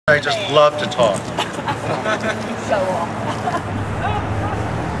I just love to talk. I'm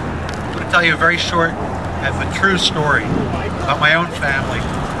going to tell you a very short but true story about my own family.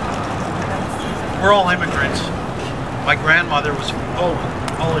 We're all immigrants. My grandmother was from Poland,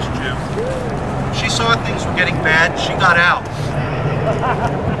 a Polish Jew. She saw things were getting bad. She got out.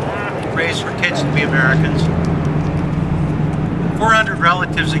 Raised her kids to be Americans. 400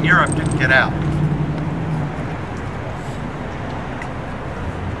 relatives in Europe didn't get out.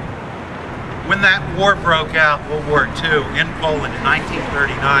 When that war broke out, World War II, in Poland in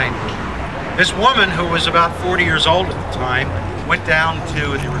 1939, this woman, who was about 40 years old at the time, went down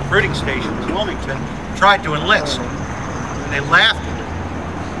to the recruiting station in Wilmington, tried to enlist. And they laughed at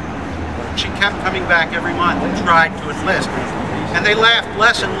her. She kept coming back every month and tried to enlist. And they laughed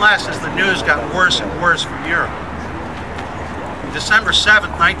less and less as the news got worse and worse from Europe. December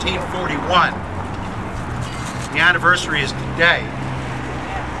 7th, 1941, the anniversary is today,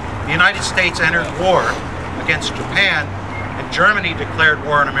 the United States entered war against Japan, and Germany declared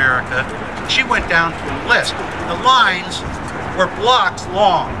war on America. She went down to enlist. The lines were blocks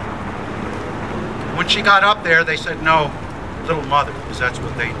long. When she got up there, they said, "No, little mother," because that's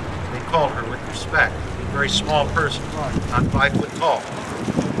what they called her with respect. A very small person, not 5 foot tall.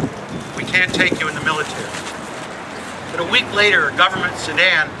 "We can't take you in the military." But a week later, a government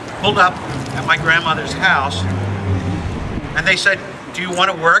sedan pulled up at my grandmother's house, and they said, "Do you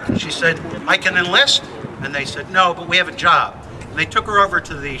want to work?" And she said, "I can enlist." And they said, "No, but we have a job." And they took her over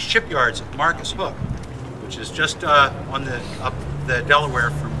to the shipyards at Marcus Hook, which is just on up the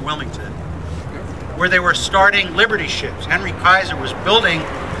Delaware from Wilmington, where they were starting Liberty ships. Henry Kaiser was building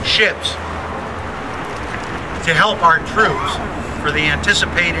ships to help our troops for the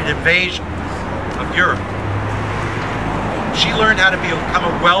anticipated invasion of Europe. She learned how to become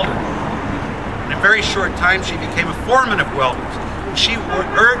a welder. In a very short time, she became a foreman of welders. She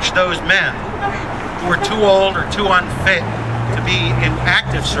urged those men who were too old or too unfit to be in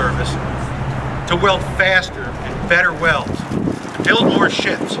active service to weld faster and better welds, to build more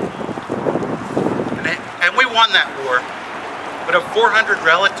ships. And we won that war. But of 400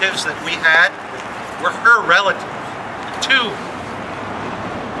 relatives that we had, were her relatives. Two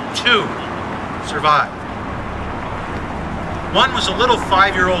survived. One was a little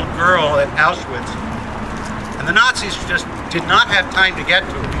 5-year-old girl at Auschwitz, and the Nazis just did not have time to get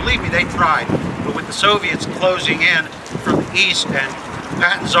to her. Believe me, they tried, but with the Soviets closing in from the east and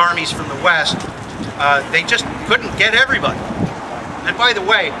Patton's armies from the west, they just couldn't get everybody. And by the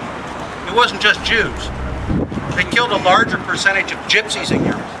way, it wasn't just Jews. They killed a larger percentage of gypsies in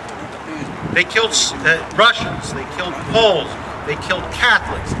Europe. They killed Russians, they killed Poles, they killed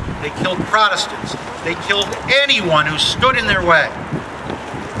Catholics, they killed Protestants, they killed anyone who stood in their way.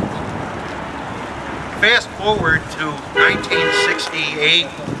 Fast forward to 1968,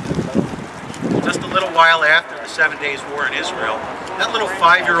 just a little while after the 7 Days War in Israel, that little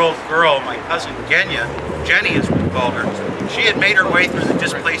 5-year-old girl, my cousin Genya, Jenny as we called her, she had made her way through the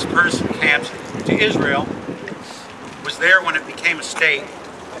displaced person camps to Israel, was there when it became a state,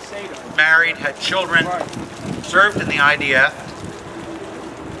 married, had children, served in the IDF,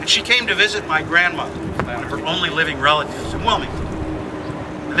 and she came to visit my grandmother, one of her only living relatives in Wilmington.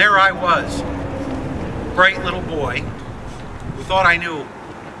 And there I was, a bright little boy who thought I knew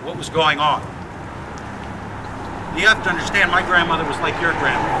what was going on. You have to understand, my grandmother was like your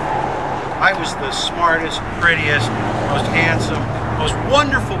grandmother. I was the smartest, prettiest, most handsome, most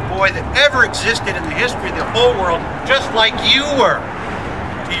wonderful boy that ever existed in the history of the whole world, just like you were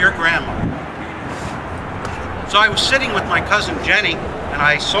to your grandmother. So I was sitting with my cousin Jenny, and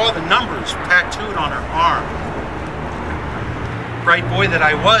I saw the numbers tattooed on her arm. Bright boy that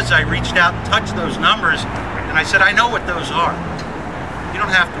I was, I reached out and touched those numbers, and I said, "I know what those are. You don't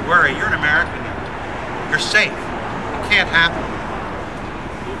have to worry. You're an American. You're safe. It can't happen."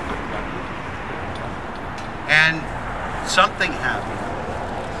 And something happened.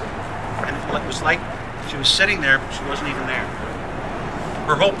 And it was like she was sitting there, but she wasn't even there.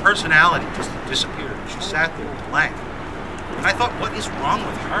 Her whole personality just disappeared. She sat there blank. And I thought, what is wrong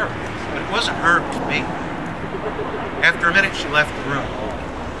with her? But it wasn't her, it was me. After a minute, she left the room.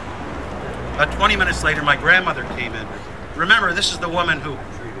 About 20 minutes later, my grandmother came in. Remember, this is the woman who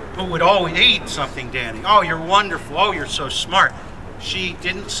would always eat something, Danny. "Oh, you're wonderful. Oh, you're so smart." She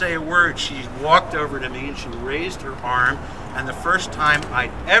didn't say a word. She walked over to me and she raised her arm. And the first time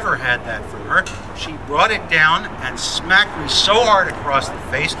I'd ever had that from her, she brought it down and smacked me so hard across the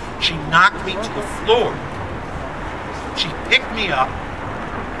face, she knocked me to the floor. She picked me up,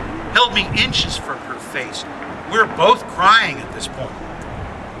 held me inches from her face. We were both crying at this point.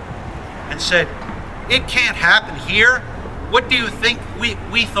 And said, "It can't happen here. What do you think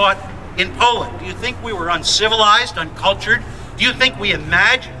we thought in Poland? Do you think we were uncivilized, uncultured? Do you think we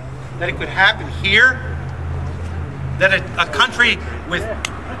imagined that it could happen here? That a country with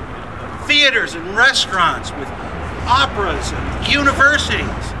theaters and restaurants, with operas and universities,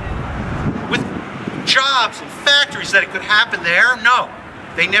 with jobs and factories, that it could happen there? No,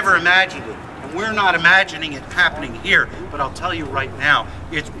 they never imagined it. And we're not imagining it happening here. But I'll tell you right now,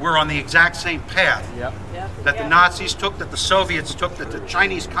 we're on the exact same path that the Nazis took, that the Soviets took, that the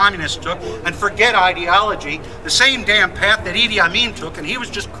Chinese communists took, and forget ideology, the same damn path that Idi Amin took, and he was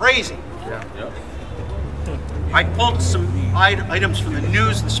just crazy. I pulled some items from the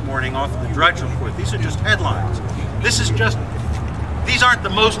news this morning off of the Drudge Report. These are just headlines. These aren't the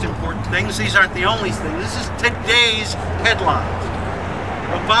most important things. These aren't the only thing. This is today's headlines.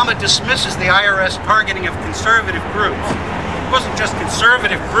 Obama dismisses the IRS targeting of conservative groups. It wasn't just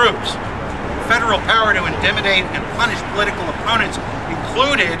conservative groups. Federal power to intimidate and punish political opponents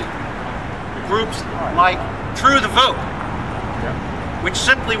included groups like True the Vote, which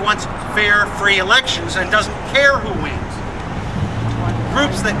simply wants fair, free elections and doesn't care who wins.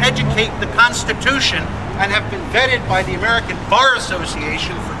 Groups that educate the Constitution and have been vetted by the American Bar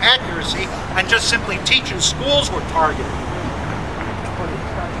Association for accuracy and just simply teach in schools were targeted.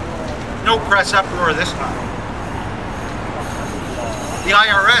 No press uproar this time. The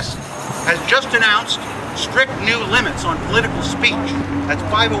IRS has just announced strict new limits on political speech. That's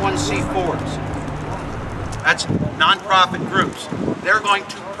 501c4s. That's nonprofit groups. They're going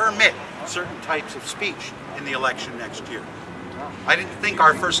to permit certain types of speech in the election next year. I didn't think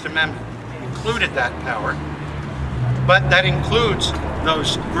our First Amendment included that power, but that includes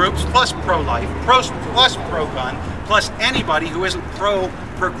those groups, plus pro-life, plus pro-gun, plus anybody who isn't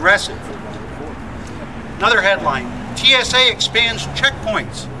pro-progressive. Another headline, TSA expands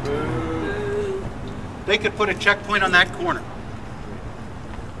checkpoints. They could put a checkpoint on that corner.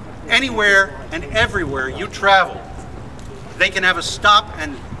 Anywhere and everywhere you travel, they can have a stop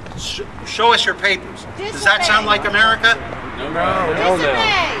and show us your papers. Does that sound like America? No.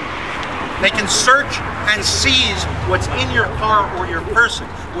 They can search and seize what's in your car or your person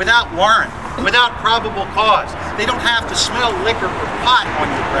without warrant, without probable cause. They don't have to smell liquor or pot on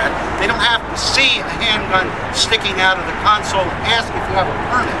your breath. They don't have to see a handgun sticking out of the console and ask if you have a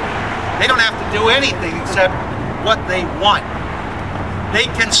permit. They don't have to do anything except what they want. They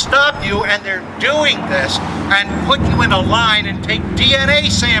can stop you, and they're doing this, and put you in a line and take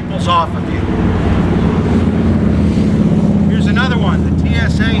DNA samples off of you. Here's another one. The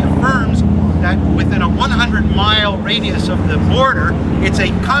TSA affirms that within a 100-mile radius of the border, it's a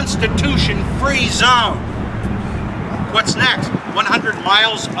Constitution-free zone. What's next? 100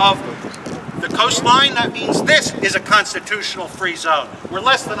 miles of the coastline? That means this is a constitutional free zone. We're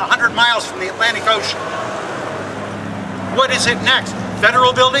less than 100 miles from the Atlantic Ocean. What is it next?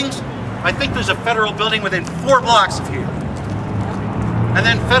 Federal buildings? I think there's a federal building within 4 blocks of here. And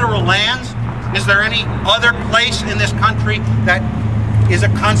then federal lands? Is there any other place in this country that is a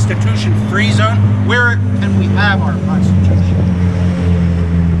constitution-free zone? Where can we have our constitution?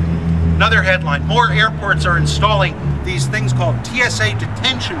 Another headline, more airports are installing these things called TSA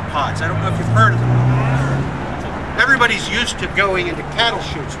detention pods. I don't know if you've heard of them. Everybody's used to going into cattle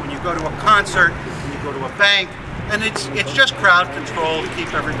chutes when you go to a concert, when you go to a bank, and it's just crowd control to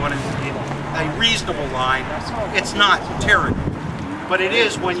keep everyone in a reasonable line. It's not terrible, but it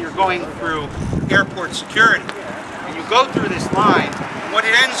is when you're going through airport security. And you go through this line, and what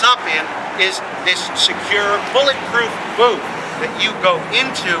it ends up in is this secure, bulletproof booth that you go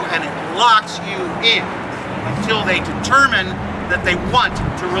into, and it locks you in until they determine that they want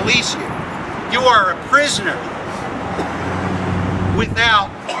to release you. You are a prisoner without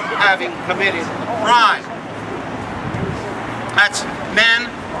having committed a crime. That's men,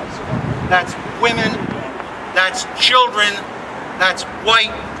 that's women, that's children, that's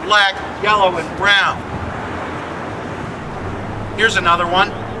white, black, yellow, and brown. Here's another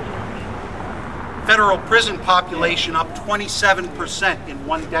one. Federal prison population up 27% in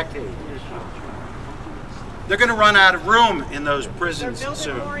 1 decade. They're going to run out of room in those prisons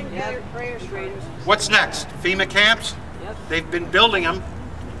soon. What's next? FEMA camps? They've been building them.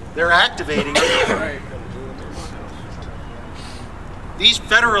 They're activating them. These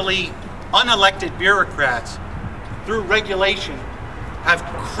federally unelected bureaucrats, through regulation, have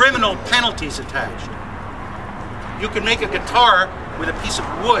criminal penalties attached. You can make a guitar with a piece of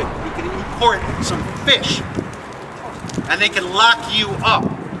wood. You can import some fish, and they can lock you up.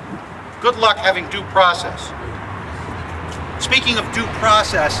 Good luck having due process. Speaking of due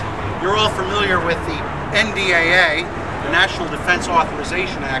process, you're all familiar with the NDAA, the National Defense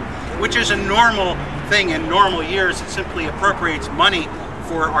Authorization Act, which is a normal thing in normal years. It simply appropriates money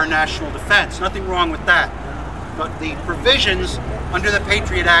for our national defense. Nothing wrong with that. But the provisions under the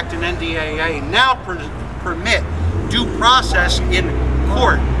Patriot Act and NDAA now permit due process in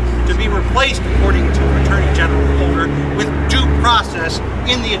court to be replaced, according to Attorney General Holder, with due process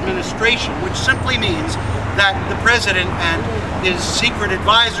in the administration, which simply means that the President and his secret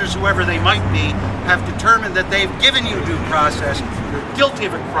advisors, whoever they might be, have determined that they've given you due process, you're guilty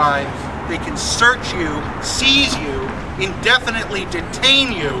of a crime, they can search you, seize you, indefinitely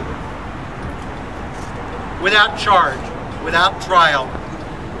detain you without charge, without trial,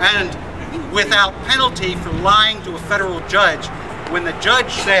 and without penalty for lying to a federal judge when the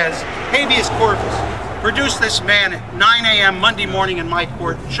judge says, habeas corpus, produce this man at 9 a.m. Monday morning in my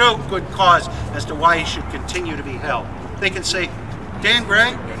court, show good cause as to why he should continue to be held. They can say, Dan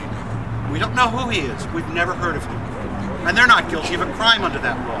Gray, we don't know who he is, we've never heard of him. And they're not guilty of a crime under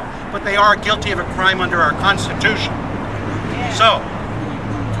that law, but they are guilty of a crime under our Constitution. So,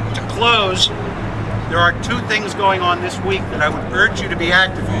 to close, there are two things going on this week that I would urge you to be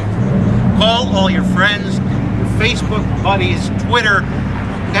active in. Call all your friends, your Facebook buddies, Twitter,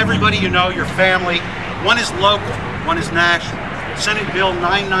 everybody you know, your family. One is local, one is national. Senate Bill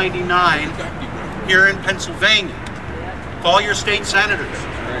 999 here in Pennsylvania. Call your state senators.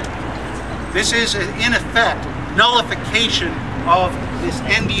 This is, in effect, nullification of this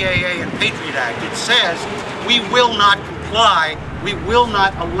NDAA and Patriot Act. It says we will not comply, we will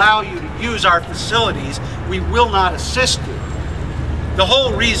not allow you to use our facilities, we will not assist you. The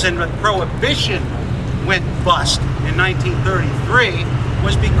whole reason that Prohibition went bust in 1933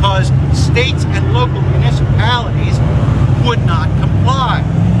 was because states and local municipalities would not comply.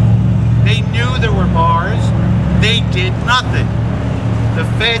 They knew there were bars, they did nothing. The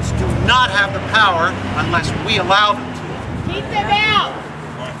feds do not have the power unless we allow them to. Keep them out!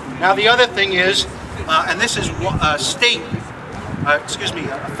 Now the other thing is, and this is a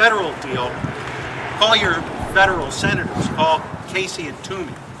federal deal, call your federal senators, call Casey and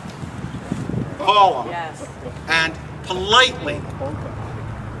Toomey. Call them. Yes. And politely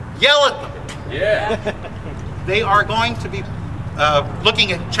yell at them. Yeah. They are going to be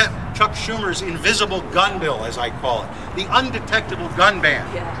looking at Chuck Schumer's invisible gun bill, as I call it, the undetectable gun ban.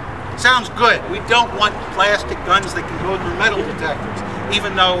 Yeah. Sounds good. We don't want plastic guns that can go through metal detectors,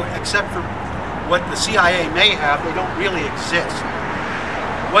 even though, except for what the CIA may have, they don't really exist.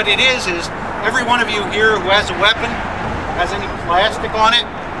 What it is every one of you here who has a weapon, has any plastic on it,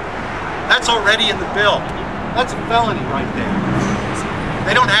 that's already in the bill. That's a felony right there.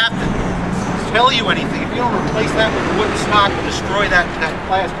 They don't have to tell you anything. If you don't replace that with a wooden stock and destroy that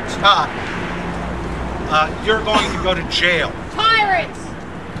plastic stock, you're going to go to jail. Tyrants!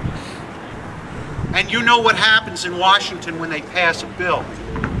 And you know what happens in Washington when they pass a bill.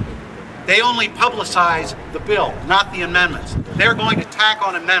 They only publicize the bill, not the amendments. They're going to tack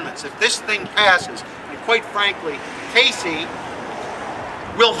on amendments. If this thing passes, and quite frankly, Casey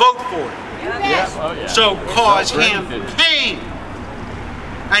will vote for it. Yes. Oh, yeah. So cause him pain.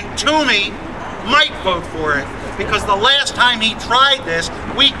 And Toomey might vote for it, because the last time he tried this,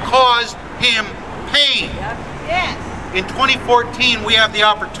 we caused him pain. Yes. In 2014, we have the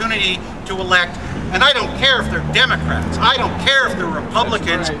opportunity to elect, and I don't care if they're Democrats, I don't care if they're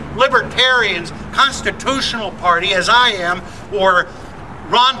Republicans, Libertarians, Constitutional Party, as I am, or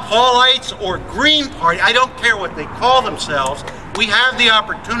Ron Paulites, or Green Party, I don't care what they call themselves. We have the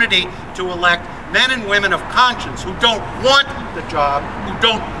opportunity to elect men and women of conscience who don't want the job, who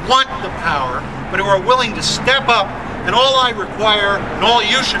don't want the power, but who are willing to step up. And all I require, and all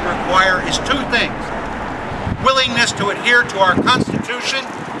you should require, is two things: willingness to adhere to our Constitution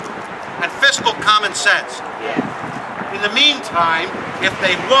and fiscal common sense. In the meantime, if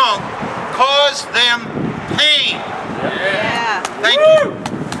they won't, cause them pain. Yeah. Thank you.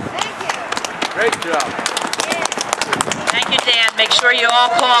 Thank you. Great job. Thank you, Dan. Make sure you all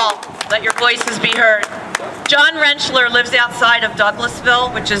call. Let your voices be heard. John Rentschler lives outside of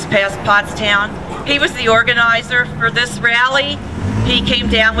Douglasville, which is past Pottstown. He was the organizer for this rally. He came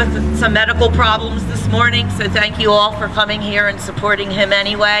down with some medical problems this morning, so thank you all for coming here and supporting him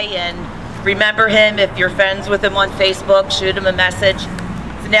anyway. And remember him, if you're friends with him on Facebook, shoot him a message.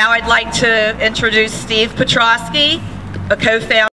 So now I'd like to introduce Steve Petrosky, a co-founder